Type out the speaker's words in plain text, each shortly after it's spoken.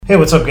Hey,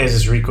 what's up, guys?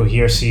 It's Rico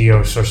here, CEO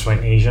of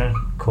SourceFind Asia,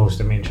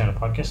 co-host of the Main Channel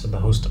Podcast, and the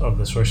host of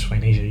the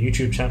SourceFind Asia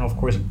YouTube channel. Of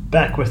course,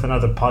 back with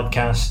another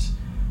podcast.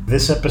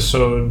 This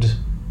episode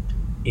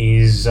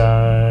is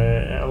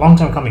a long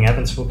time coming. I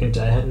hadn't spoken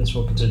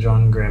to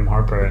John Graham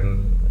Harper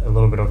in a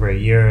little bit over a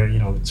year. You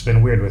know, it's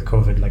been weird with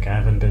COVID. Like, I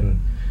haven't been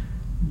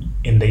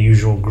in the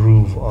usual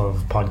groove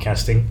of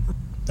podcasting,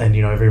 and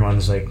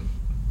everyone's like,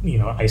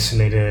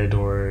 isolated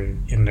or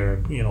in their,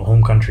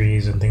 home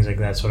countries and things like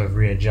that, sort of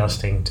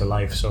readjusting to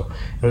life. So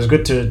it was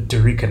good to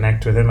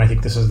reconnect with him. I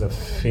think this is the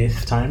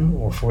fourth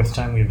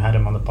time we've had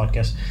him on the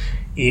podcast.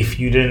 If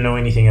you didn't know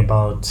anything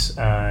about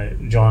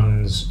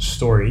John's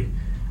story,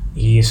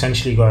 he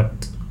essentially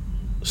got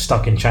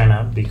stuck in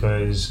China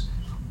because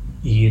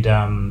he'd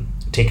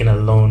taken a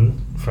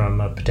loan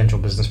from a potential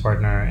business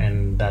partner,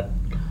 and that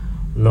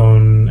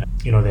loan,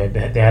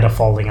 they had a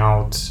falling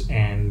out,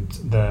 and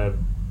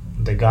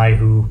the guy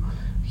who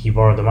he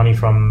borrowed the money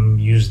from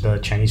used the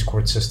Chinese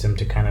court system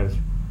to kind of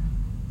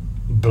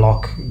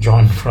block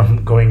John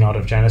from going out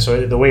of China.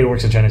 So the way it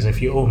works in China is if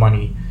you owe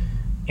money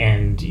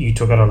and you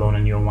took out a loan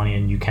and you owe money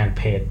and you can't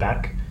pay it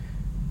back,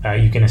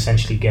 you can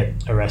essentially get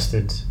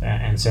arrested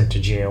and sent to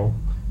jail.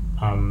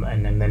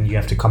 And then you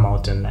have to come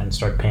out and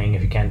start paying.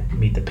 If you can't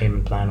meet the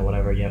payment plan or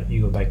whatever,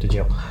 you go back to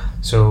jail.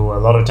 So a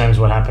lot of times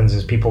what happens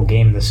is people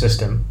game the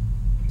system,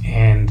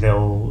 and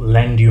they'll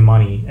lend you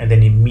money and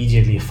then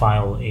immediately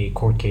file a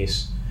court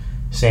case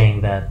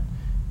saying that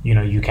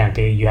you can't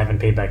pay, you haven't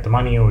paid back the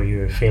money, or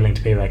you're failing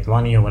to pay back the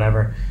money or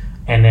whatever.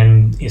 And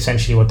then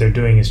essentially what they're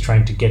doing is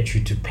trying to get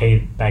you to pay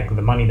back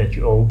the money that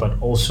you owe, but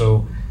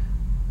also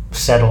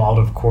settle out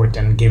of court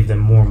and give them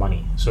more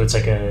money. So it's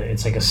like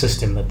a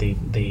system that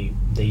they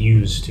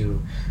use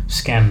to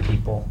scam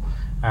people.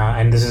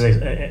 And this is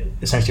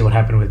essentially what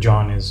happened with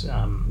John. Is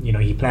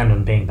he planned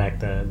on paying back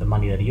the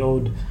money that he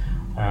owed.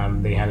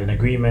 They had an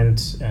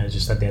agreement,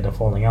 just that they had a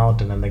falling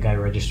out, and then the guy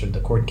registered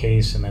the court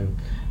case, and then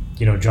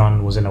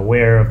John wasn't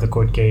aware of the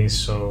court case,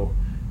 so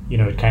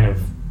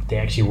they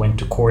actually went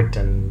to court,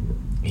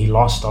 and he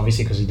lost,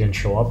 obviously, because he didn't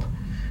show up.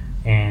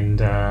 And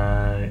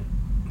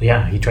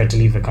he tried to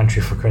leave the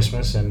country for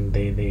Christmas, and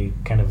they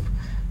kind of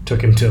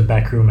took him to a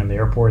back room in the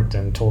airport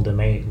and told him,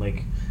 hey,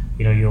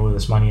 you owe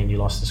this money and you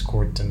lost this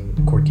court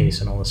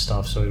case and all this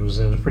stuff. So it was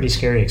a pretty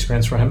scary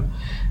experience for him.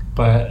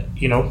 But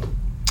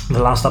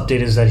the last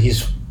update is that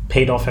he's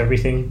paid off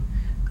everything.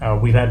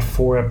 We've had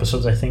 4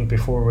 episodes, I think,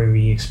 before, where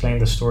we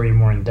explained the story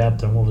more in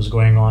depth and what was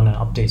going on and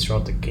updates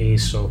throughout the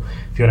case. So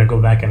if you want to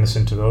go back and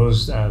listen to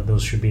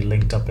those should be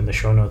linked up in the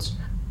show notes.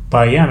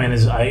 But yeah, man,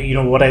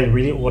 what I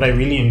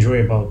really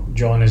enjoy about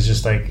John is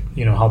just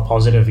how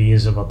positive he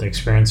is about the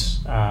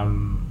experience.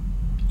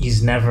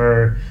 He's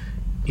never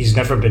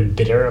been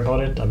bitter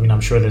about it. I mean,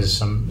 I'm sure there's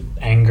some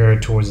anger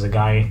towards the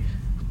guy,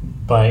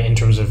 but in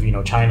terms of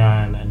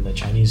China and the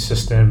Chinese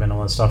system and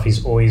all that stuff,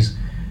 he's always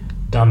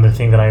done the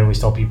thing that I always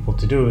tell people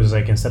to do, is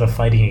instead of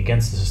fighting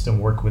against the system,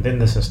 work within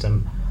the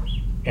system.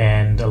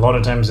 And a lot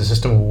of times the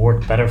system will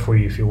work better for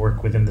you if you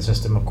work within the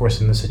system. Of course,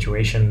 in this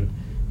situation,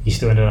 he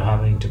still ended up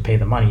having to pay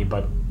the money,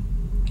 but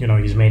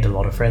he's made a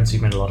lot of friends,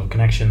 he's made a lot of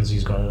connections,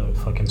 he's got a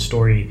fucking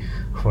story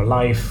for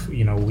life.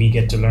 We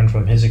get to learn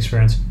from his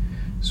experience,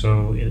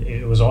 so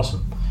it was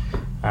awesome.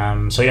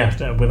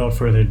 Without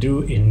further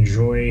ado,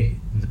 enjoy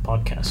the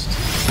podcast.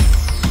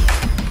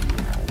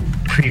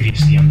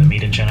 Previously on the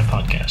Made in China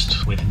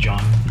podcast with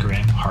John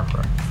Graham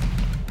Harper.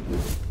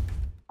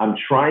 I was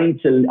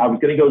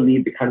going to go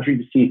leave the country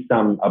to see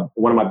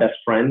one of my best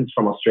friends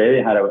from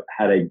Australia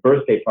had a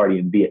birthday party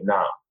in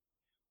Vietnam,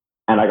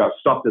 and I got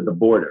stopped at the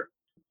border.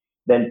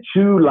 Then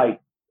 2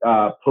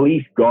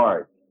 police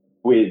guards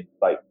with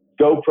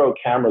GoPro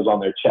cameras on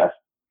their chest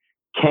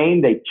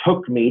came. They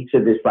took me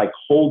to this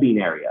holding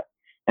area,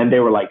 and they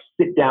were like,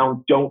 sit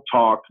down, don't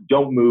talk,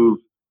 don't move,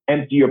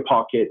 empty your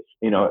pockets,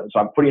 So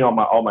I'm putting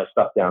all my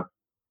stuff down,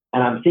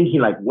 and I'm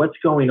thinking what's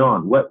going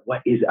on? What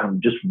is it? I'm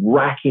just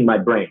racking my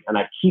brain, and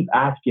I keep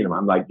asking them.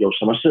 I'm like, yo,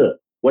 什么事?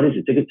 What is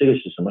it? 这个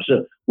是什么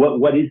事?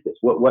 What is this?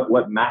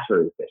 What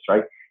matter is this,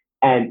 right?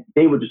 And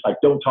they were just like,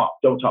 don't talk.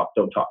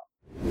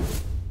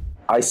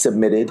 I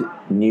submitted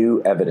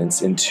new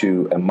evidence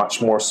into a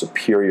much more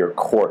superior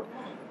court.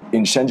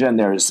 In Shenzhen,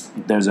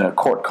 there's a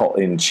court called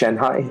in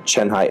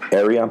Shanghai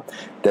area.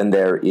 Then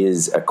there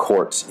is a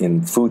court in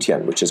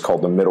Futian, which is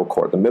called the Middle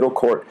Court. The Middle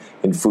Court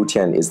in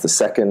Futian is the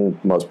second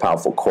most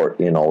powerful court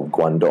in all of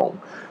Guangdong.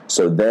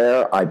 So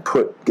there I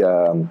put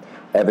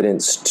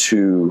evidence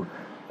to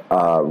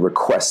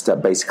request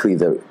that basically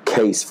the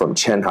case from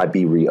Shanghai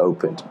be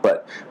reopened.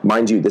 But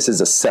mind you, this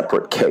is a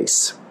separate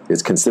case.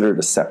 It's considered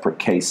a separate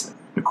case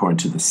according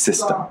to the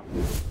system.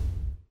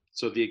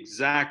 So the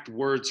exact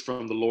words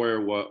from the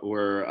lawyer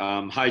were,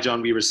 hi,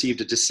 John, we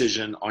received a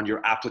decision on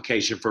your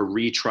application for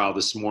retrial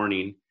this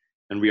morning,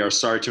 and we are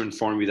sorry to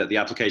inform you that the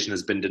application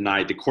has been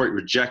denied. The court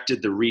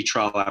rejected the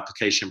retrial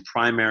application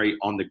primarily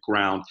on the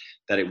ground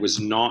that it was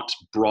not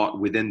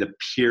brought within the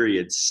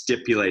period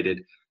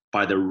stipulated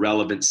by the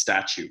relevant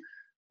statute,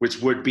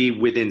 which would be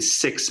within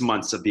 6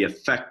 months of the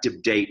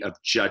effective date of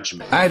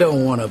judgment. I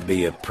don't want to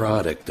be a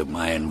product of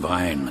my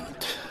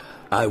environment.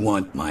 I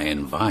want my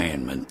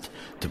environment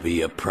to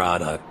be a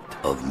product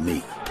of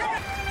me.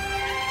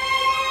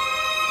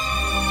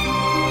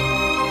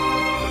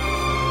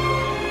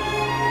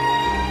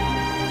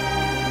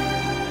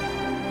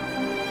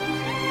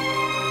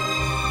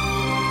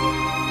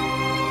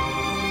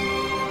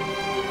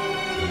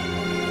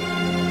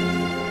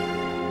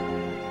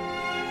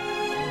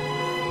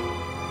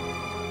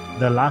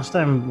 The last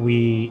time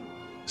we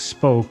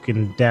spoke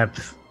in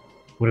depth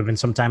would have been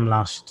sometime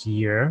last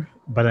year,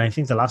 but I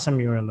think the last time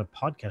you were on the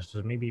podcast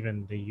was maybe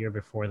even the year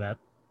before that.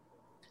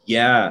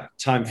 Yeah,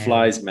 time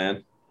flies,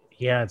 man.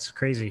 Yeah, it's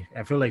crazy.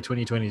 I feel like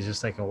 2020 is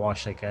just like a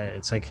wash.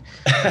 It's like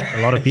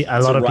a lot of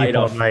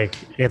people. I'm like,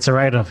 it's a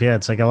write-off. Yeah,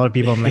 it's like a lot of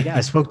people. I'm like, yeah,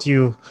 I spoke to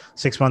you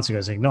 6 months ago.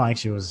 It's like, no,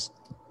 actually, it was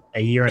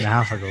a year and a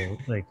half ago.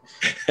 Like,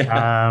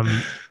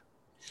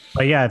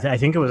 but yeah, I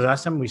think it was the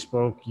last time we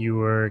spoke. You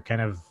were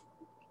kind of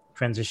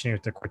transitioning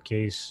with the court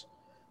case.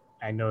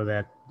 I know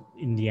that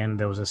in the end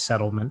there was a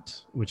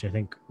settlement, which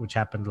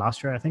happened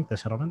last year. I think the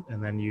settlement,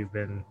 and then you've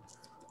been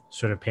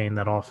sort of paying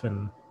that off,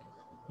 and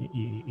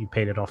you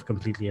paid it off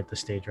completely at this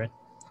stage, right?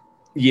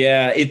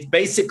 Yeah, it's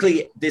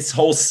basically this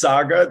whole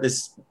saga,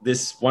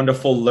 this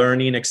wonderful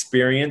learning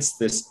experience,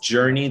 this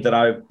journey that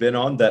I've been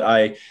on that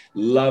I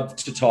love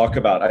to talk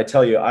about. I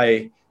tell you,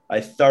 I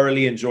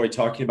thoroughly enjoy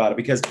talking about it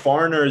because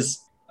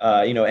foreigners,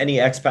 any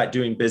expat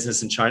doing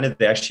business in China,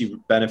 they actually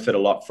benefit a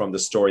lot from the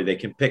story. They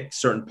can pick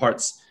certain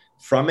parts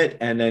from it,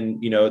 and then,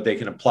 they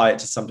can apply it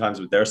to sometimes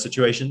with their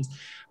situations.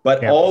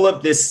 But all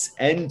of this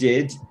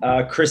ended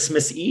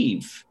Christmas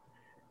Eve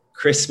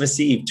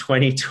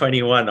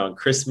 2021. On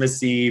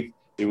Christmas Eve,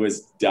 it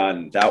was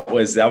done. That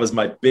was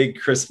my big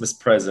Christmas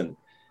present,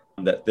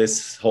 that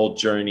this whole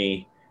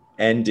journey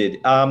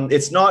ended.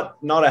 It's not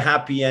a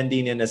happy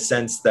ending in a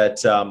sense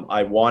that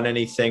I want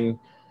anything.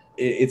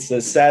 It's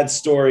a sad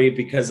story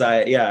because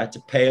I had to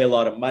pay a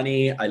lot of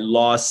money. I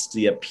lost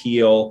the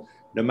appeal.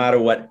 No matter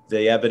what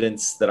the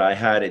evidence that I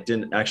had, it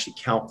didn't actually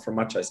count for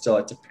much. I still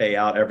had to pay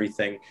out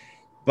everything.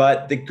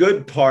 But the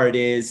good part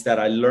is that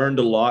I learned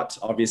a lot.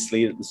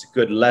 Obviously, it was a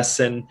good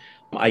lesson.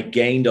 I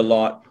gained a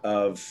lot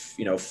of,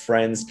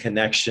 friends,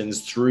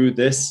 connections through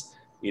this,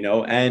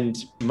 and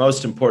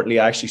most importantly,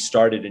 I actually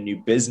started a new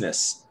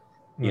business.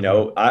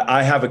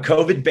 I have a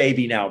COVID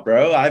baby now,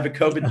 bro. I have a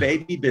COVID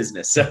baby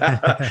business.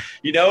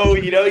 You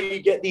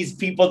get these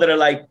people that are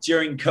like,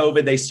 during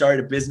COVID, they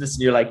started a business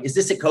and you're like, is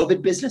this a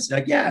COVID business?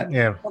 And like, yeah.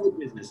 COVID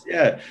business.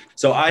 Yeah.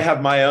 So I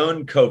have my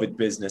own COVID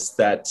business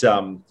that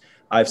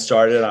I've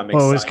started. I'm excited.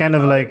 Well,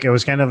 it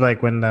was kind of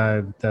like when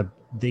the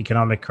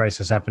economic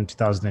crisis happened in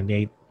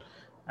 2008.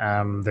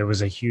 There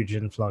was a huge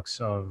influx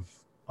of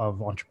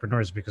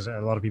entrepreneurs because a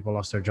lot of people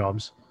lost their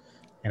jobs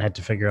and had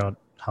to figure out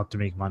how to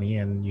make money,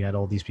 and you had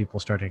all these people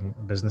starting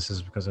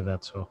businesses because of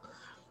that. So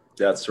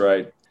that's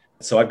right.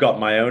 So I've got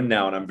my own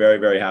now, and I'm very,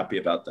 very happy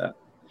about that.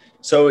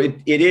 So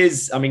it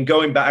is,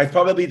 going back,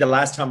 probably the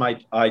last time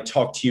I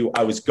talked to you,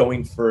 I was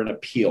going for an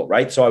appeal,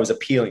 right? So I was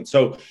appealing.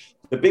 So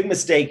the big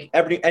mistake,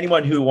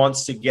 anyone who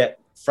wants to get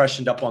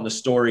freshened up on the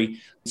story.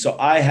 So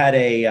I had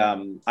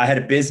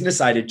a business,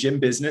 I had a gym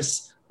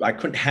business. I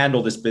couldn't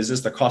handle this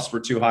business. The costs were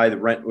too high. The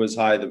rent was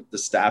high, the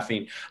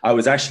staffing. I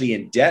was actually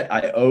in debt.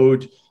 I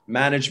owed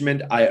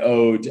management. I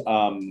owed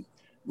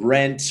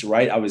rent,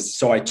 right?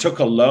 So I took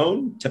a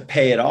loan to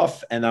pay it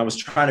off, and I was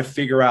trying to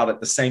figure out at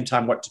the same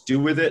time what to do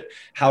with it,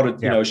 how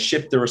to,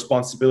 shift the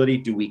responsibility.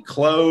 Do we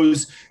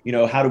close?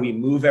 How do we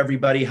move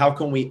everybody? How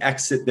can we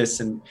exit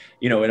this in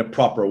a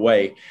proper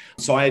way?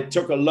 So I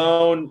took a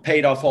loan,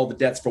 paid off all the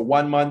debts for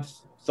 1 month,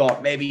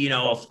 thought maybe,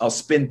 I'll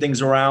spin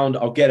things around.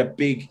 I'll get a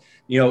big,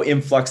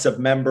 influx of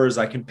members.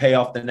 I can pay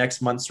off the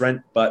next month's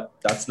rent, but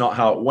that's not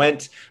how it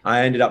went.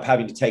 I ended up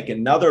having to take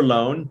another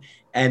loan.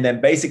 And then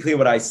basically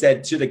what I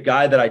said to the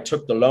guy that I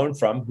took the loan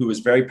from, who was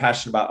very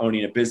passionate about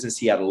owning a business,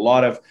 he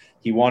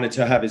wanted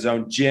to have his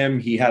own gym.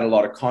 He had a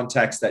lot of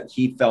contacts that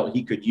he felt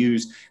he could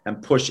use and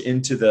push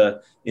into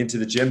the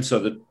gym. So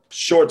the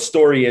short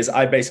story is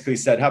I basically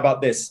said, how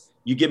about this?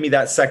 You give me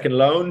that second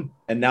loan,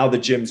 and now the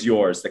gym's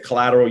yours. The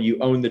collateral, you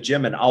own the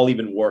gym, and I'll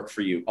even work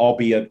for you. I'll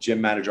be a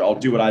gym manager. I'll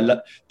do what I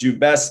do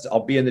best.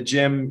 I'll be in the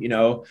gym,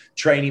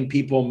 training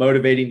people,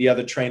 motivating the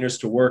other trainers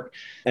to work.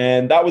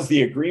 And that was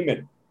the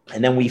agreement.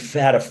 And then we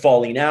had a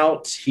falling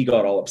out. He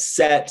got all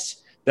upset.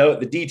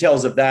 The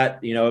details of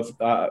that,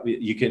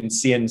 you can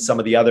see in some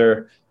of the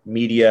other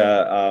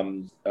media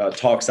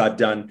talks I've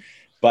done.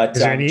 But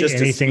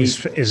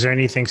is there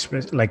anything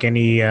like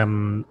any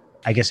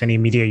any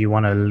media you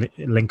want to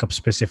link up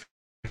specific?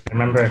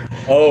 Remember?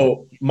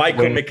 Oh,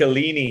 Michael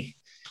Michelini,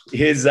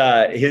 his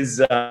show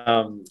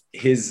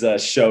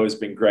has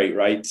been great,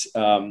 right?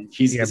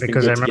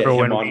 Because I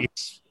remember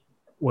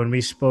when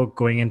we spoke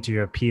going into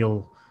your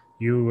appeal,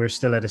 you were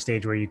still at a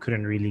stage where you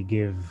couldn't really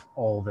give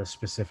all the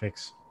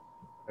specifics.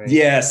 Right?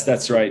 Yes,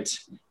 that's right.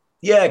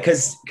 Yeah,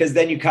 because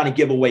then you kind of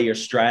give away your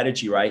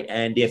strategy, right?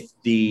 And if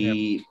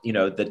the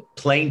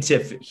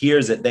plaintiff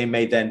hears it, they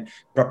may then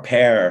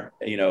prepare,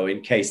 in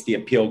case the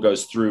appeal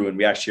goes through and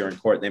we actually are in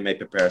court, they may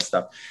prepare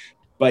stuff.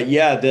 But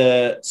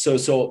yeah,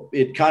 so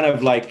it kind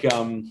of like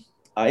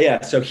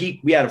So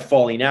we had a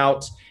falling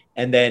out,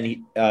 and then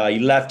he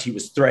left. He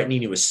was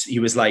threatening. He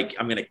was like,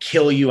 "I'm going to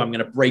kill you. I'm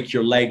going to break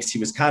your legs." He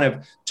was kind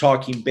of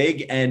talking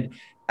big. And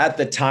at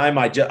the time,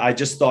 I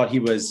just thought he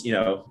was,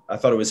 I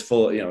thought it was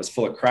full, it was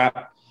full of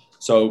crap.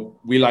 So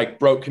we like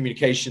broke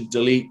communication,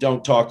 delete,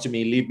 don't talk to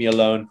me, leave me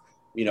alone.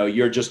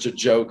 You're just a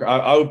joke.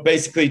 I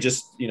basically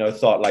just,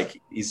 thought like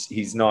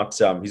he's not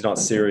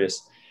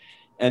serious.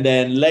 And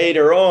then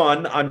later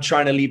on, I'm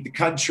trying to leave the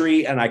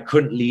country and I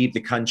couldn't leave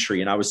the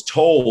country. And I was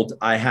told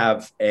I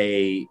have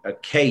a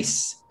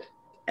case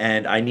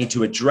and I need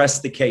to address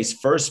the case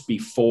first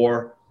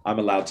before I'm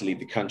allowed to leave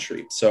the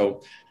country.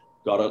 So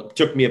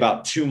took me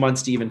about 2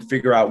 months to even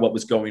figure out what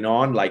was going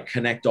on, like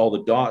connect all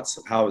the dots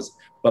of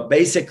but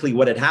basically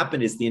what had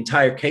happened is the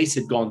entire case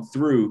had gone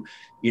through,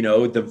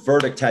 the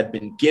verdict had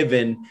been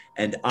given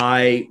and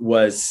I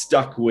was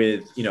stuck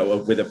with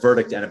a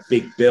verdict and a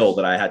big bill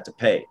that I had to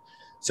pay.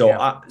 So,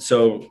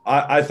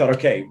 I thought,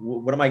 okay,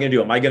 what am I going to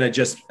do? Am I going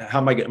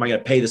to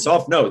pay this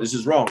off? No, this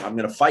is wrong. I'm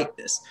going to fight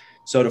this.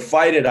 So to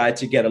fight it, I had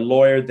to get a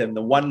lawyer. Then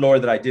the one lawyer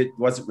that I did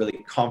wasn't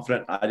really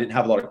confident. I didn't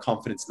have a lot of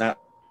confidence in that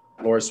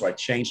lawyer. So I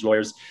changed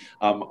lawyers.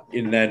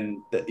 And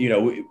then,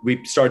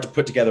 we started to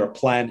put together a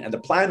plan. And the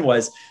plan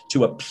was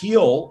to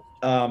appeal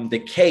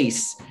the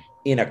case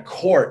in a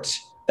court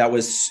that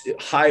was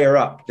higher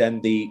up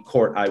than the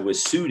court I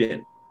was sued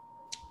in.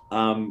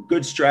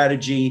 Good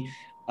strategy.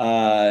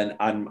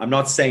 I'm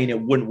not saying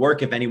it wouldn't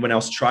work if anyone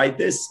else tried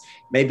this.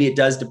 Maybe it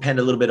does depend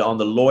a little bit on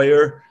the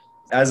lawyer.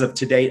 As of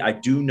today, I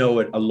do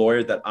know a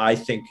lawyer that I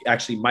think,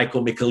 actually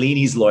Michael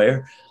Michelini's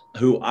lawyer,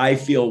 who I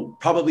feel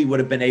probably would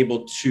have been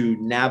able to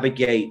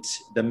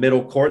navigate the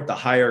middle court, the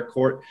higher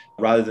court,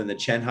 rather than the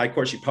Shanghai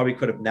court. She probably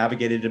could have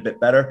navigated it a bit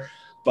better.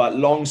 But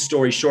long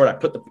story short, I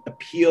put the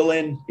appeal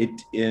in.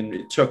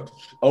 It took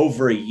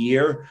over a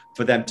year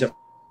for them to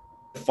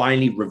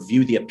finally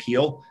review the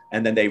appeal,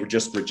 and then they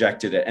just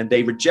rejected it. And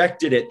they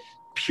rejected it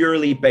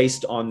purely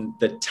based on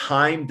the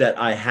time that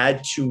I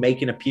had to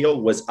make an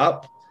appeal was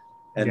up,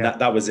 and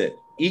that was it.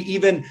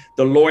 Even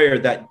the lawyer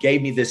that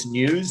gave me this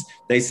news,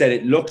 they said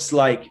it looks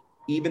like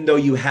even though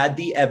you had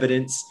the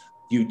evidence,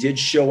 you did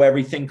show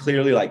everything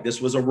clearly, like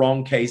this was a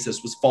wrong case,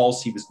 this was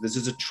false, this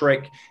is a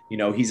trick,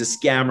 he's a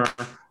scammer.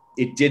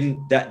 It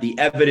didn't, that the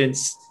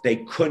evidence, they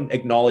couldn't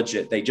acknowledge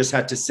it. They just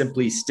had to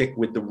simply stick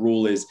with the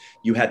rule is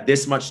you had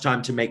this much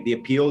time to make the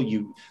appeal,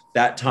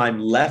 that time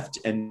left,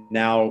 and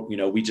now,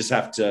 we just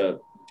have to,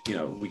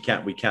 we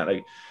can't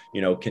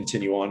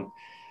continue on.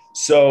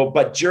 So,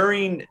 but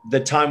during the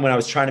time when I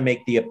was trying to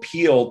make the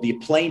appeal, the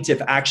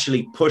plaintiff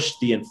actually pushed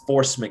the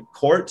enforcement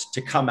court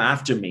to come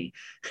after me.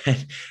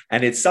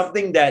 And it's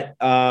something that,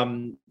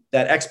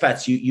 that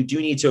expats, you do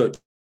need to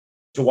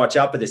watch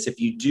out for this.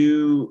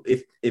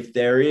 If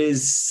there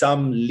is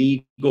some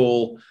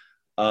legal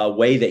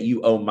way that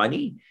you owe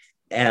money,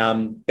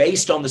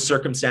 based on the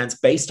circumstance,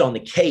 based on the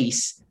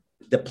case,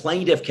 the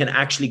plaintiff can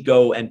actually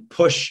go and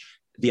push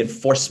the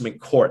enforcement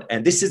court.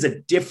 And this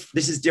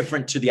is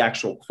different to the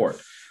actual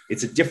court.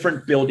 It's a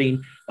different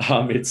building.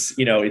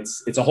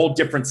 It's a whole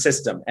different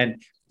system.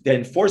 And the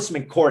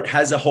enforcement court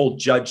has a whole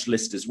judge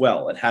list as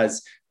well. It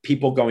has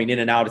people going in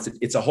and out.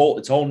 It's a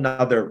whole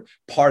nother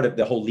part of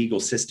the whole legal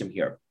system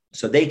here.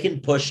 So they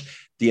can push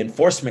the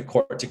enforcement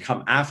court to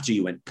come after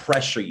you and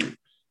pressure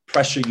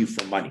you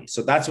for money.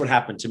 So that's what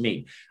happened to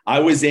me. I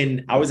was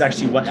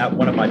actually at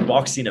one of my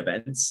boxing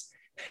events,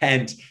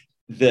 and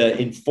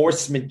the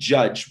enforcement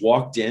judge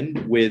walked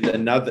in with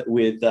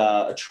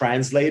a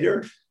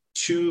translator,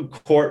 2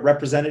 court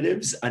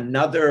representatives,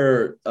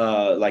 another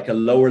like a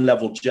lower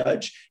level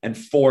judge, and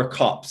 4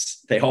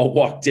 cops. They all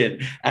walked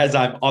in as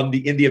I'm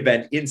in the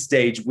event, in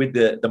stage with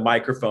the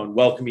microphone,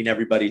 welcoming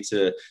everybody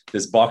to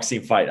this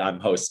boxing fight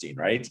I'm hosting,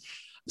 right?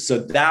 So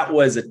that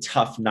was a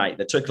tough night.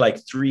 That took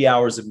like 3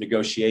 hours of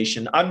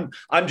negotiation.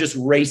 I'm just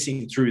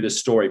racing through the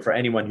story for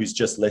anyone who's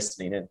just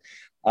listening in.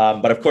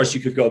 But of course,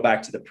 you could go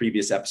back to the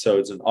previous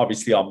episodes, and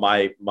obviously on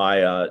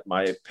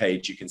my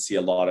page, you can see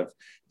a lot of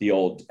the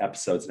old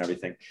episodes and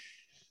everything.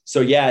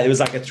 So yeah, it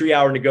was like a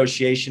 3-hour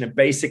negotiation, and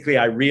basically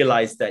I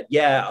realized that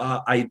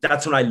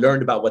that's when I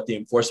learned about what the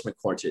enforcement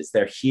court is.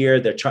 They're here,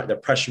 they're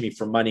pressuring me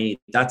for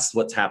money. That's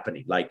what's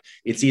happening. Like,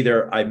 it's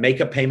either I make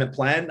a payment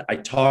plan, I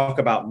talk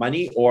about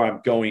money, or I'm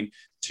going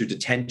to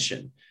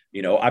detention.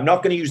 I'm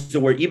not going to use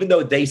the word, even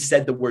though they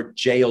said the word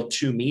jail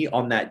to me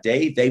on that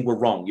day, they were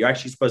wrong. You're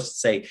actually supposed to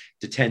say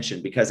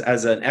detention, because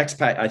as an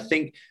expat, I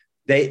think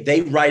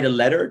they write a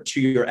letter to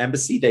your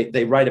embassy.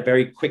 They write a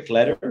very quick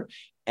letter.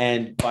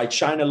 And by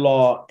China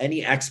law,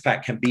 any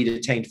expat can be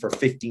detained for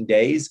 15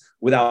 days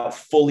without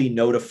fully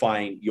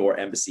notifying your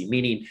embassy.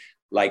 Meaning,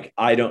 like,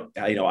 I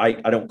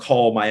don't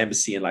call my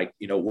embassy and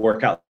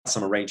work out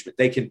some arrangement.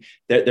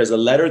 There's a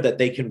letter that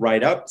they can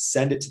write up,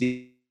 send it to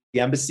the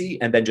embassy,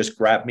 and then just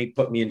grab me,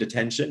 put me in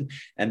detention.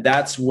 And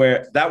that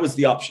was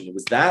the option. It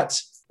was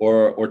that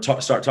or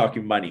start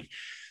talking money.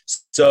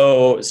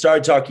 So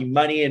started talking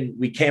money, and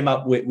we came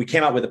out with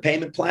a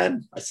payment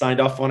plan. I signed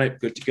off on it.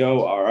 Good to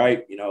go. All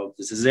right,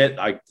 this is it.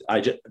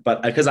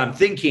 But because I'm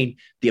thinking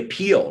the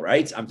appeal,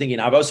 right? I'm thinking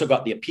I've also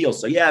got the appeal.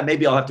 So yeah,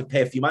 maybe I'll have to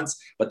pay a few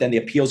months, but then the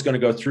appeal is going to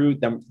go through.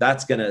 Then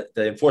the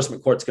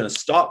enforcement court's going to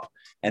stop,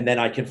 and then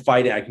I can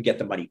fight it. I can get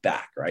the money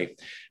back, right?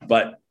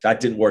 But that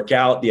didn't work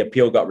out. The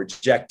appeal got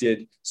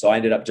rejected, so I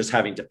ended up just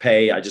having to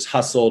pay. I just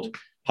hustled,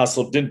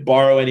 didn't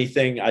borrow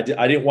anything. I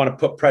didn't want to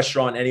put pressure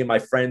on any of my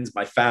friends,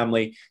 my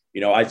family.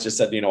 I just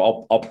said,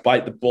 I'll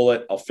bite the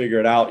bullet. I'll figure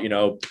it out.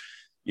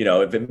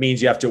 If it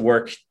means you have to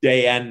work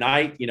day and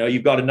night,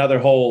 you've got another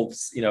whole,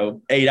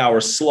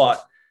 8-hour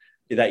slot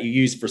that you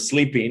use for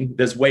sleeping.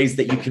 There's ways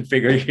that you can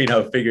figure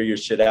your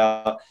shit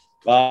out.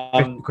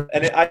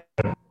 I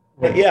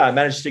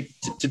managed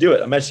to do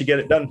it. I managed to get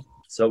it done.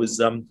 So it was,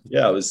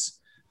 it was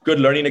good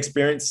learning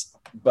experience,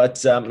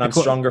 but I'm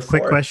stronger for it.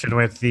 Quick question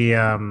with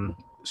the,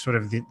 sort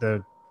of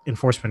the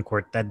enforcement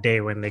court that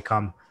day when they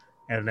come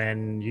and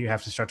then you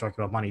have to start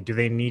talking about money. Do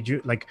they need you?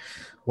 Like,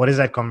 what is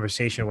that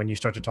conversation when you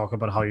start to talk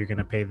about how you're going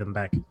to pay them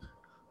back?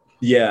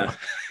 Yeah.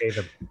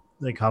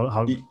 Like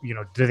how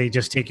do they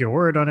just take your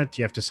word on it?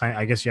 Do you have to sign?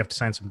 I guess you have to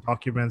sign some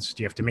documents.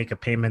 Do you have to make a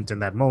payment in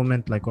that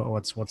moment? Like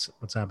what's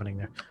happening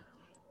there?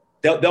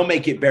 They'll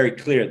make it very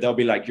clear. They'll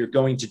be like, you're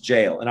going to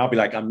jail. And I'll be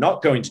like, I'm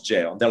not going to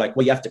jail. And they're like,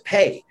 well, you have to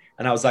pay.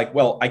 And I was like,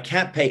 well, I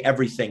can't pay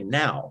everything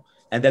now.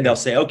 And then they'll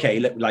say, okay,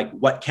 like,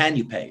 what can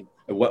you pay?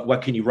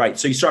 What can you write?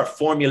 So you start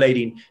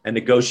formulating and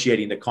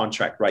negotiating the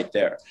contract right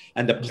there.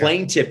 And the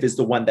plaintiff is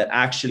the one that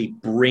actually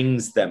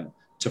brings them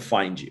to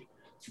find you.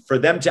 For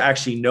them to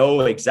actually know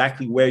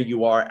exactly where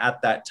you are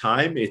at that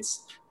time,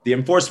 the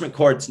enforcement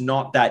court's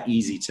not that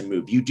easy to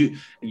move.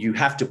 You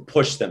have to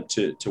push them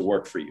to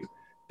work for you.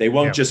 They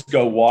won't just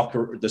go walk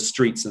the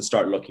streets and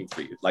start looking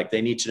for you. Like,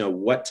 they need to know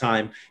what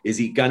time is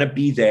he going to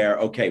be there?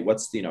 Okay,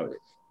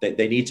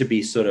 they need to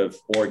be sort of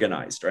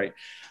organized, right?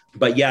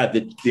 But yeah,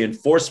 the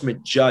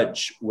enforcement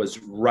judge was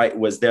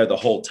there the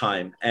whole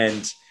time.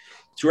 And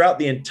throughout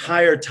the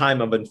entire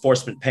time of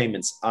enforcement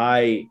payments,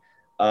 I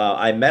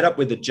met up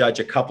with the judge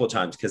a couple of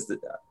times because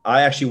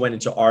I actually went in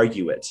to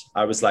argue it.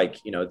 I was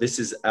like, this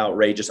is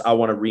outrageous. I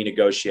want to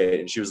renegotiate.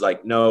 And she was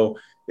like, no,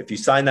 if you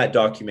sign that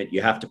document,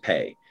 you have to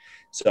pay.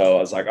 So I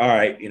was like, all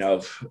right,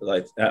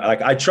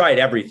 like I tried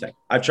everything.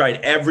 I've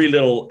tried every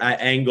little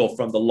angle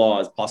from the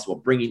law as possible,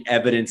 bringing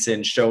evidence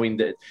in, showing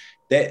that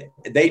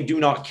they do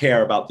not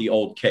care about the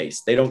old case.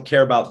 They don't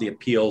care about the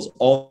appeals.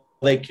 All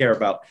they care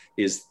about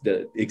is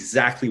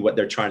exactly what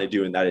they're trying to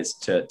do. And that is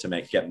to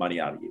get money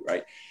out of you.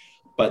 Right.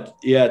 But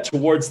yeah,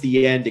 towards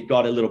the end, it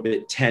got a little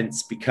bit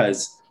tense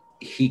because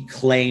he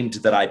claimed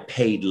that I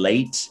paid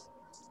late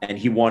and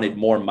he wanted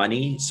more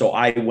money. So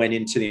I went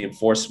into the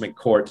enforcement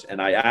court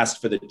and I asked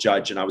for the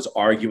judge and I was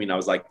arguing. I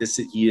was like,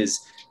 he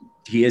is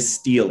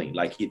stealing.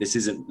 Like this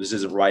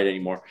isn't right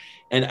anymore.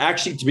 And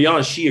actually, to be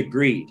honest, she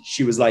agreed.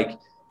 She was like,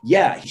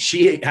 yeah,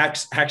 she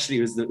actually,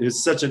 it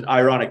was such an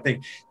ironic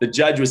thing. The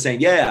judge was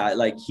saying, yeah,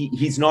 like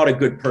he's not a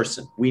good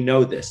person. We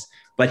know this,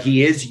 but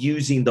he is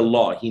using the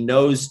law. He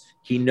knows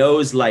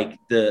like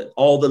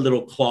all the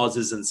little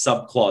clauses and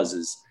sub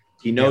clauses.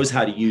 He knows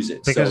how to use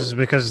it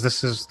because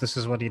this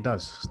is what he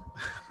does.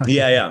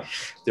 Yeah.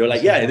 They were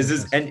like, yeah, this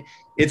is, and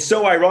it's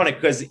so ironic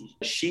because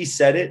she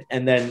said it,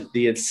 and then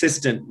the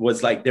assistant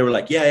was like, they were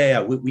like,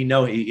 yeah, we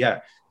know.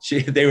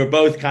 They were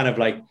both kind of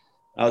like,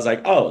 I was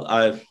like,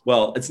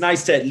 well, it's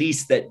nice to at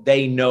least that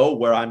they know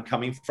where I'm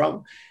coming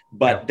from.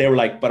 But they were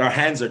like, but our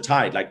hands are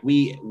tied. Like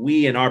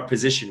we in our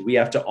position, we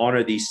have to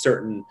honor these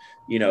certain,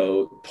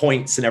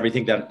 points and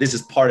everything, that this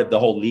is part of the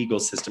whole legal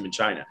system in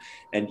China.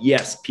 And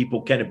yes,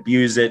 people can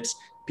abuse it.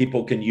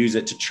 People can use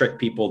it to trick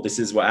people. This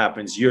is what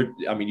happens. You're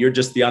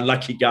just the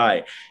unlucky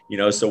guy,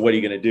 so what are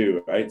you going to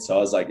do? Right. So I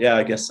was like, yeah,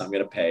 I guess I'm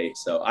going to pay.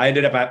 So I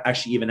ended up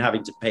actually even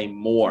having to pay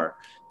more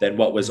than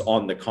what was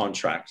on the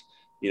contract,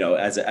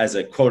 as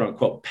a quote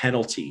unquote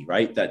penalty,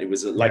 right? That it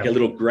was like a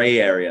little gray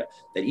area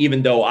that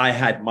even though I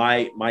had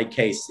my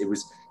case, it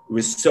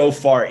was so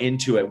far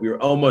into it. We were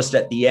almost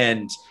at the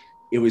end.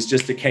 It was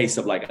just a case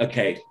of like,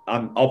 okay,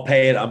 I'll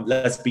pay it.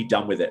 Let's be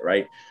done with it.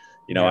 Right.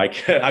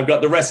 I've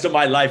got the rest of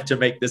my life to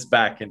make this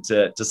back and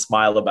to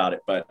smile about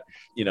it. But,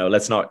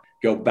 let's not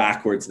go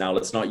backwards now.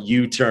 Let's not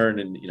U-turn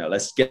and,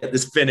 let's get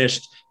this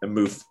finished and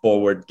move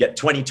forward, get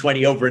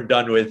 2020 over and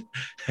done with.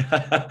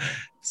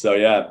 So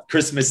yeah,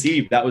 Christmas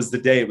Eve, that was the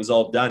day it was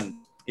all done.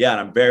 Yeah. And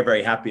I'm very,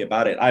 very happy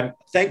about it. I'm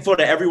thankful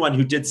to everyone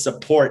who did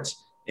support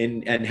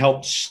and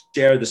helped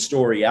share the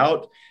story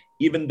out,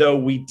 even though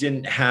we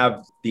didn't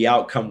have the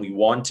outcome we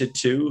wanted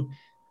to.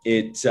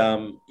 I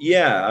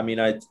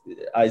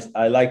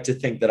like to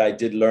think that I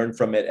did learn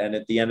from it. And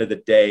at the end of the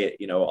day,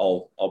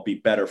 I'll be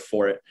better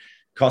for it.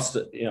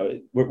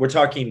 We're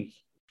talking,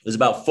 it was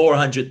about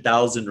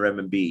 400,000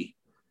 renminbi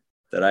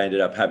that I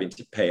ended up having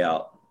to pay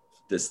out.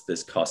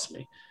 This cost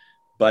me.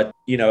 But,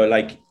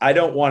 I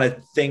don't want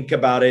to think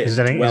about it. Is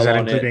that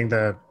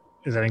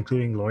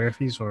including lawyer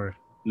fees or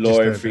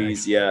lawyer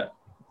fees? Yeah.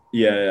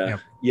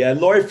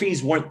 Lawyer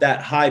fees weren't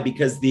that high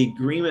because the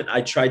agreement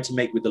I tried to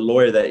make with the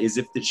lawyer that is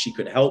if that she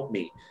could help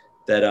me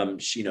that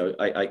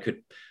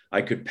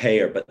I could pay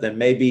her. But then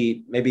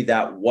maybe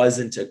that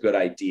wasn't a good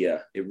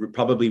idea. It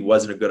probably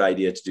wasn't a good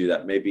idea to do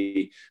that.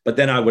 But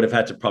then I would have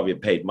had to probably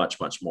have paid much,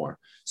 much more.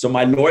 So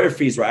my lawyer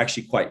fees were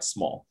actually quite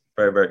small,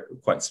 very, very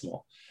quite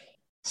small.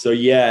 So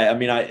yeah, I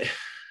mean,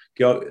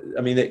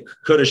 it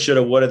coulda,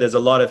 shoulda, woulda. There's a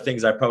lot of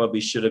things I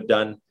probably should have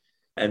done.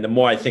 And the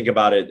more I think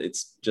about it,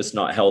 it's just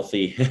not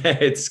healthy.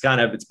 It's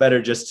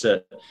better just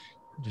to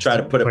try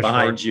to put it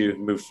behind you,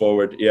 move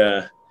forward.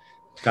 Yeah.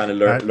 Kind of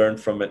learn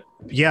from it.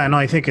 Yeah, no,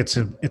 I think it's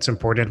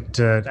important.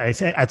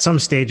 At some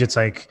stage, it's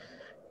like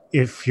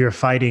if you're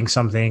fighting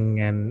something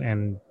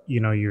and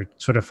you're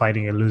sort of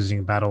fighting a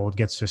losing battle, it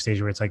gets to a stage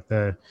where it's like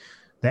the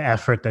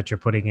effort that you're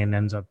putting in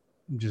ends up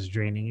just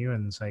draining you,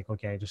 and it's like,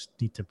 okay, I just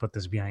need to put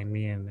this behind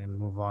me and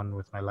move on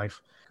with my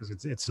life,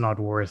 because it's not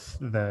worth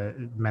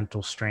the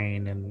mental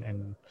strain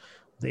and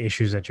the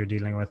issues that you're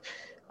dealing with.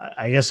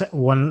 I guess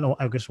one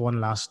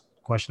last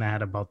question I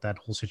had about that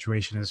whole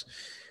situation is,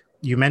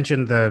 you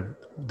mentioned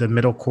the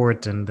middle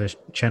court and the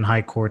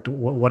Shanghai court.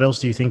 What else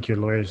do you think your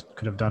lawyers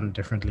could have done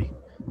differently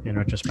in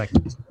retrospect?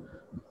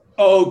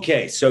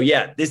 Okay, so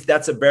yeah,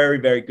 that's a very,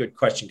 very good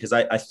question, because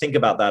I think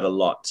about that a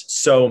lot.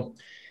 So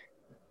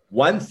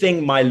one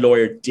thing my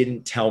lawyer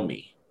didn't tell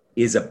me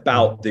is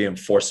about the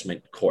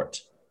enforcement court.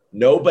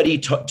 Nobody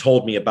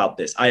told me about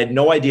this. I had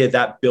no idea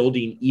that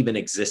building even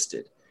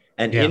existed.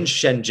 And in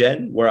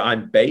Shenzhen, where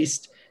I'm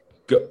based,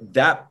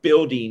 that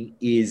building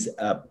is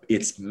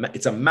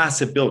it's a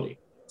massive building.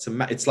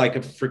 It's like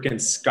a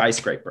freaking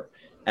skyscraper.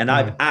 And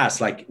I've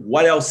asked, like,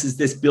 what else is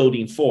this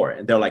building for?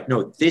 And they're like,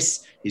 no,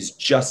 this is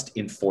just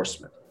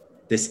enforcement.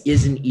 This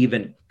isn't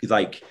even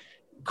like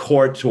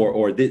court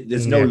or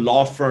there's no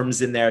law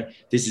firms in there.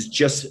 This is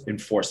just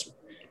enforcement.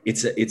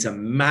 It's a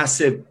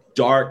massive,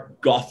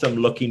 dark, Gotham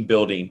looking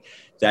building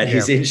that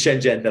is in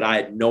Shenzhen that I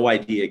had no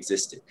idea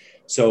existed.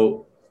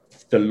 So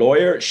the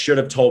lawyer should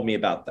have told me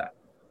about that.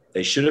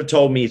 They should have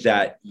told me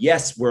that,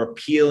 yes, we're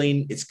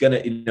appealing. It's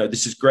going to,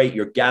 this is great.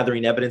 You're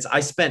gathering evidence.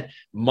 I spent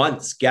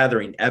months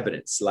gathering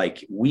evidence,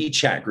 like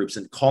WeChat groups,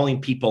 and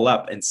calling people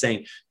up and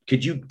saying,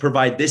 could you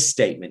provide this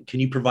statement? Can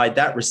you provide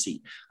that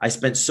receipt? I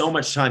spent so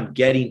much time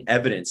getting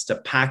evidence to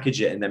package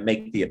it and then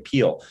make the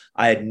appeal.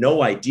 I had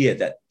no idea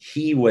that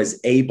he was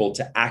able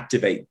to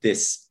activate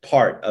this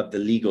part of the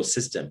legal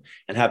system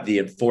and have the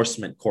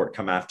enforcement court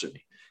come after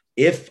me.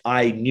 If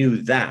I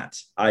knew that,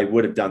 I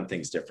would have done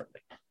things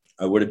differently.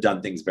 I would have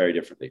done things very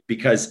differently,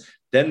 because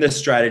then the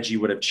strategy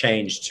would have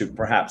changed to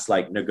perhaps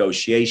like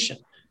negotiation.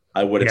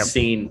 I would have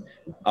seen,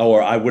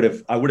 or I would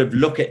have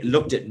looked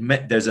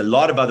at, there's a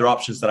lot of other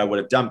options that I would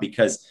have done,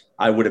 because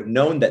I would have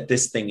known that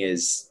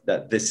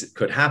this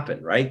could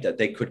happen, right? That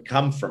they could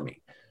come for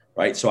me,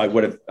 right? So I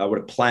would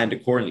have planned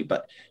accordingly.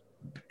 But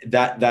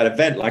that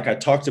event, like I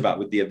talked about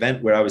with the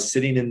event where I was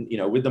sitting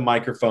in, with the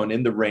microphone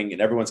in the ring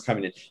and everyone's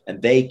coming in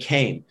and they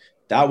came,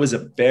 that was a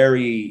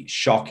very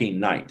shocking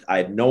night. I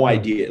had no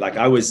idea. Like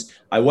I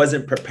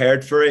wasn't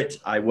prepared for it.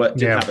 I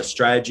didn't have a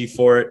strategy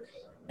for it.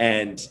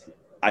 And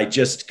I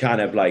just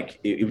kind of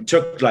like,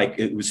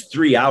 it was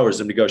 3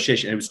 hours of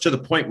negotiation. And it was to the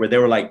point where they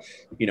were like,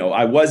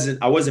 I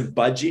wasn't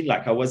budging.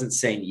 Like I wasn't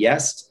saying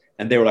yes.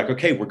 And they were like,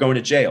 okay, we're going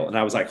to jail. And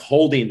I was like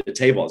holding the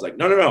table. I was like,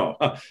 no,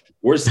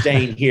 we're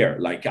staying here.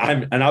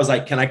 And I was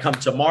like, can I come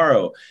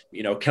tomorrow?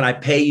 Can I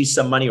pay you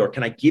some money, or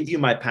can I give you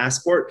my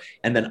passport?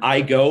 And then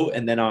I go,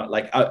 and then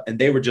and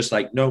they were just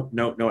like, no.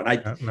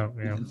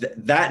 And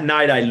that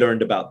night I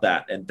learned about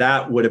that. And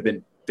that would have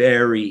been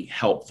very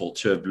helpful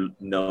to have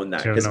known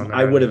that, because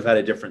I would have had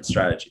a different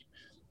strategy.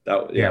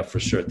 For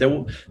sure.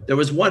 There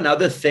was one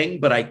other thing,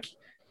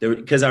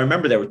 because I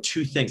remember there were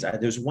two things.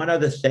 There's one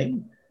other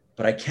thing,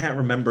 but I can't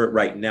remember it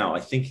right now.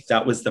 I think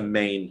that was the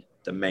main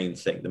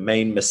thing, the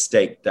main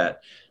mistake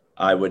that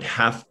I would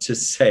have to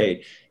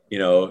say,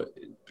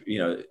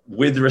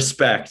 with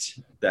respect,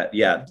 that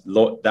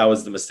that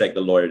was the mistake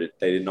the lawyer did.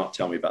 They did not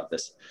tell me about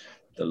this,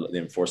 the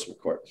enforcement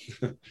court.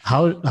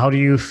 How do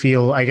you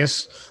feel? I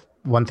guess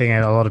one thing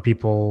a lot of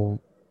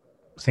people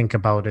think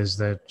about is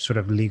the sort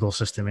of legal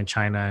system in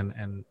China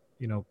and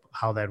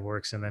how that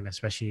works, and then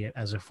especially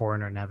as a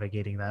foreigner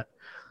navigating that.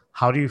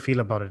 How do you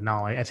feel about it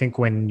now? I think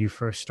when you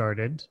first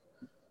started,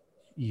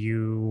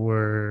 you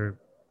were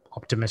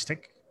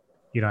optimistic,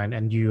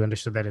 and you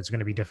understood that it's going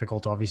to be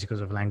difficult, obviously,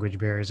 because of language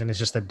barriers, and it's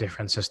just a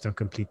different system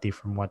completely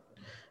from what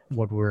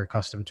we're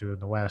accustomed to in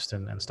the West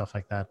and stuff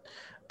like that.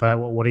 But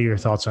what are your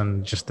thoughts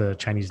on just the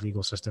Chinese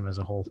legal system as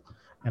a whole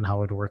and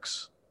how it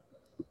works?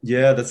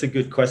 Yeah, that's a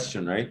good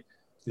question, right?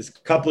 There's a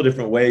couple of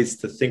different ways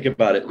to think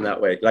about it in that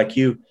way. Like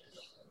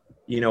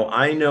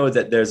I know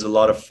that there's a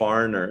lot of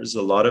foreigners,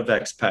 a lot of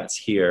expats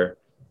here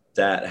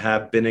that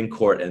have been in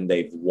court and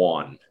they've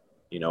won.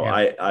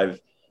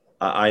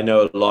 I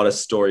know a lot of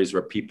stories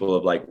where people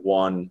have like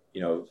won,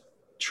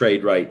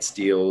 trade rights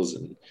deals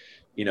and,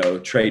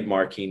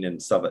 trademarking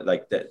and stuff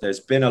like that.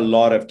 There's been a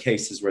lot of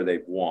cases where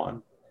they've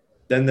won.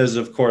 Then there's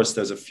a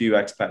few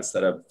expats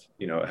that have,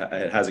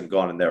 it hasn't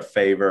gone in their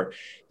favor.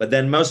 But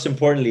then most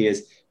importantly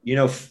is,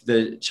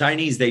 the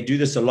Chinese, they do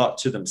this a lot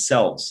to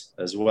themselves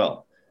as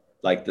well.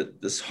 like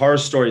this horror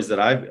stories that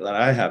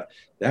I have,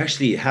 that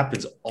actually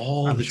happens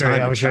all the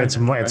time. I'm sure it's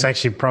more. right? It's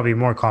actually probably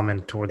more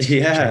common towards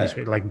Chinese,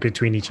 like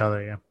between each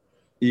other. Yeah.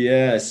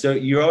 Yeah. So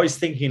you're always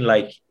thinking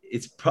like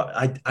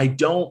I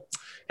don't,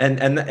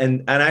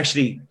 and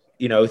actually,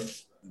 you know,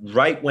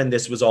 right when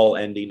this was all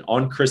ending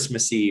on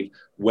Christmas Eve,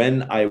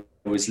 when I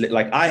was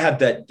like, I had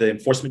the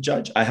enforcement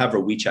judge, I have her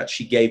WeChat.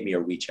 She gave me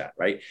her WeChat.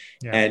 Right.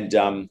 Yeah.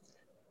 And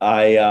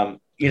I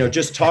you know,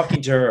 just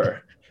talking to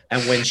her.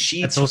 And when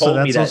she that's also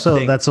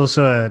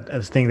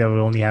a thing that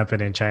would only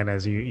happen in China.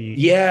 Is you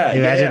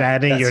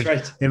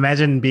imagine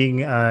imagine being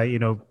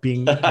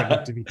being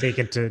like, to be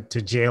taken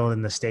to jail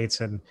in the States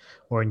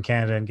or in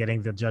Canada and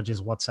getting the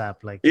judge's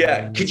WhatsApp. Like,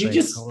 could you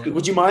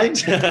would you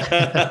mind?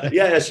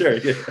 yeah, sure.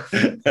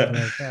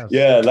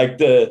 Yeah, like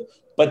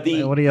what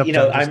are you up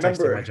to? I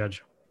remember my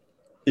judge.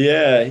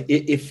 Yeah,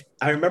 if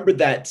I remember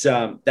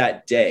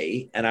that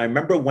day, and I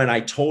remember when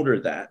I told her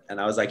that, and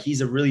I was like,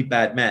 he's a really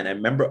bad man. I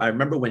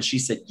remember when she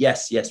said,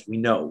 yes, we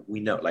know,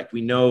 like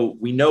we know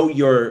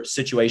your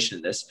situation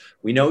in this,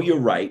 we know you're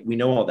right, we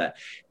know all that.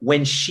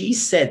 When she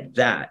said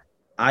that,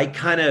 I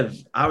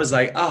was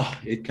like, oh,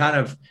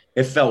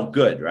 it felt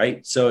good,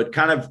 right? So it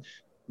kind of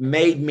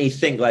made me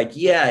think like,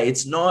 yeah,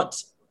 it's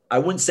not. I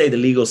wouldn't say the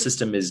legal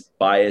system is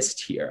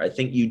biased here. I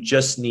think you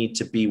just need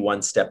to be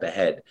one step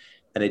ahead.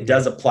 And it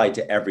does apply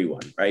to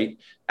everyone, right?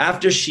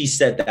 After she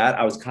said that,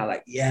 I was kind of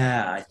like,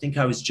 yeah, I think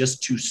I was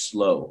just too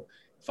slow.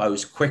 If I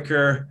was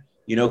quicker,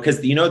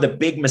 because, the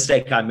big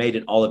mistake I made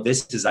in all of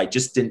this is I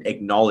just didn't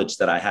acknowledge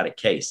that I had a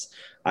case.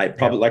 I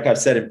probably, like I've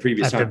said in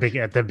previous times.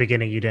 At the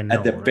beginning, you didn't know.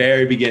 At the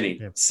very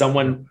beginning,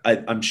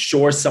 I'm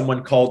sure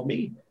someone called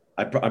me.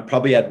 I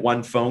probably had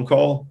one phone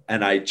call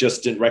and I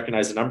just didn't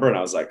recognize the number and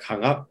I was like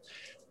hung up.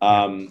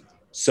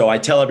 So I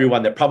tell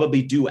everyone that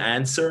probably do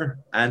answer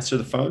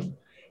the phone.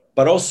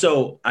 But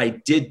also, I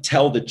did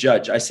tell the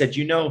judge, I said,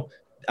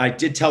 I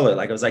did tell her,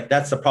 like, I was like,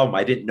 that's the problem.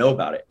 I didn't know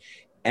about it.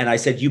 And I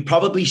said, you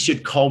probably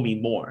should call me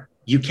more.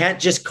 You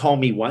can't just call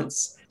me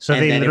once. So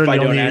they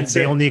literally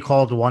they only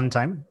called one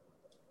time?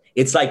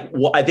 It's like,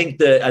 I think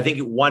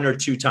 1 or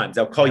 2 times.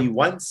 They'll call you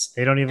once.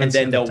 They don't even and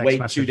then they'll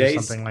wait 2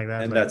 days. Something like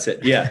that. And that's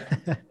it. Yeah.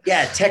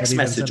 Yeah. Text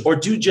message or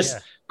do just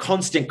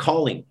constant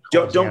calling.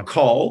 Don't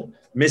call,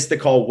 miss the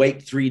call,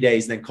 wait 3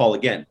 days, then call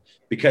again.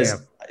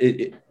 Because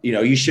you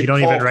should. You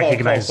don't even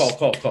recognize.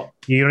 Call.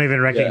 You don't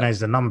even recognize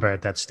the number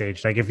at that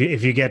stage. Like if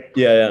you get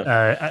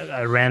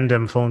a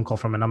random phone call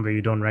from a number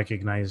you don't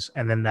recognize,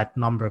 and then that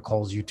number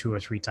calls you 2 or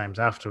 3 times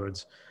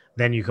afterwards,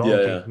 then you go,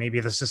 okay,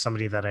 maybe this is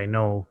somebody that I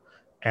know,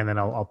 and then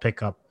I'll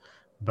pick up.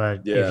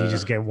 But if you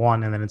just get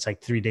one, and then it's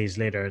like 3 days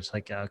later, it's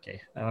like,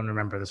 okay, I don't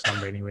remember this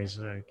number anyways.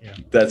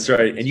 That's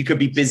right, and you could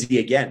be busy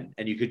again,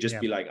 and you could just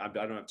be like, I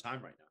don't have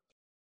time right now.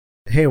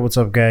 Hey, what's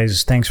up,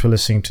 guys? Thanks for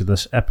listening to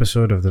this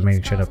episode of the Made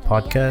in China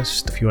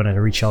podcast. If you want to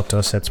reach out to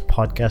us, that's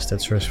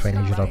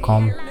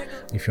podcast@sourcefinancial.com.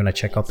 If you want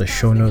to check out the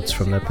show notes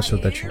from the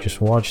episode that you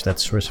just watched,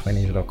 that's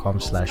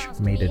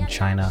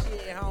sourcefinancial.com/madeinchina.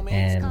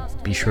 And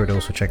be sure to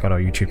also check out our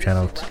YouTube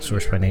channel,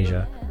 Source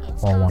Financial,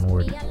 all one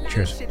word.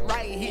 Cheers.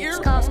 It's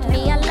cost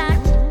me a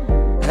lot.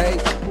 Hey.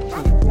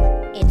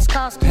 It's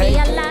cost me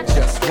a lot.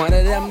 Just one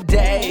of them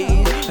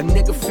days. A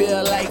nigga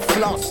feel like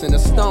flossing, a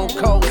stone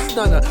cold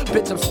stunner.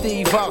 Bitch, I'm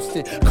Steve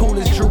Austin, cool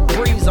as Drew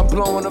Brees. I'm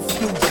blowing a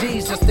few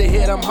G's just to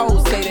hear them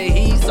hoes say that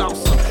he's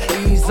awesome.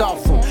 Ease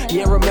off him.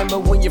 Yeah, remember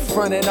when you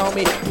fronted on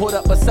me? Pulled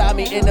up beside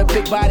me in a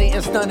big body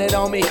and stunted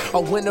on me.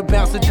 Or when the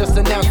bouncer just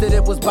announced that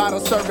it was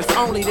bottle service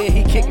only. Then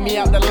he kicked me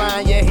out the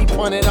line, yeah, he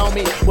punted on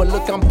me. Well,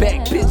 look, I'm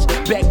back, bitch,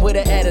 back with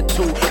an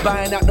attitude.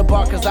 Buying out the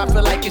bar cause I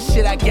feel like it's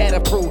shit I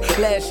gotta prove.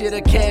 Last year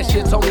the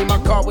cashier told me my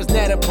car was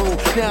not approved.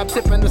 Now I'm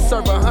tipping the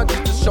server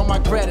 100 to show my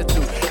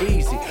gratitude.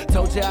 Easy,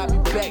 told you I'll be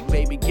back,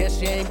 baby.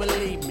 Guess you ain't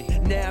believe me.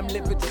 Now I'm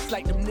living just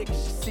like them niggas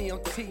you see on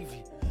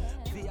TV.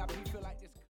 VIP